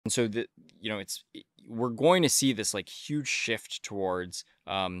And so we're going to see this like huge shift towards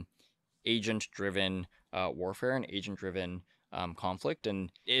agent-driven warfare and agent-driven conflict,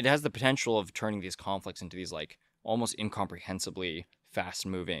 and it has the potential of turning these conflicts into these like almost incomprehensibly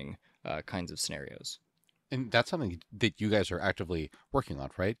fast-moving kinds of scenarios. And that's something that you guys are actively working on,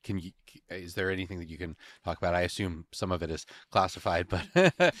 right? Is there anything that you can talk about? I assume some of it is classified,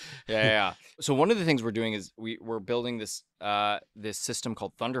 but Yeah. So one of the things we're doing is we're building this system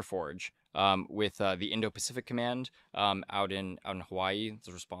called ThunderForge with the Indo-Pacific Command out in Hawaii. It's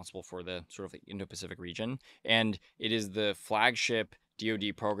responsible for the sort of like Indo-Pacific region, and it is the flagship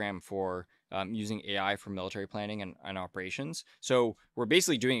DoD program for using AI for military planning and operations. So we're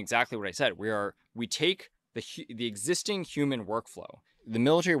basically doing exactly what I said. We take the existing human workflow. The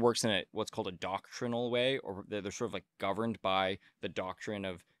military works in what's called a doctrinal way, or they're sort of like governed by the doctrine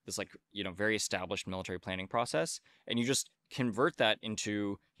of this like very established military planning process, and you just convert that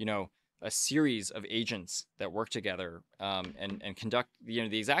into a series of agents that work together and conduct the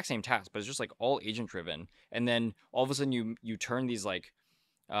exact same task, but it's just like all agent driven. And then all of a sudden you turn these like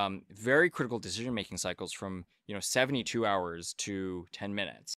very critical decision making cycles from 72 hours to 10 minutes.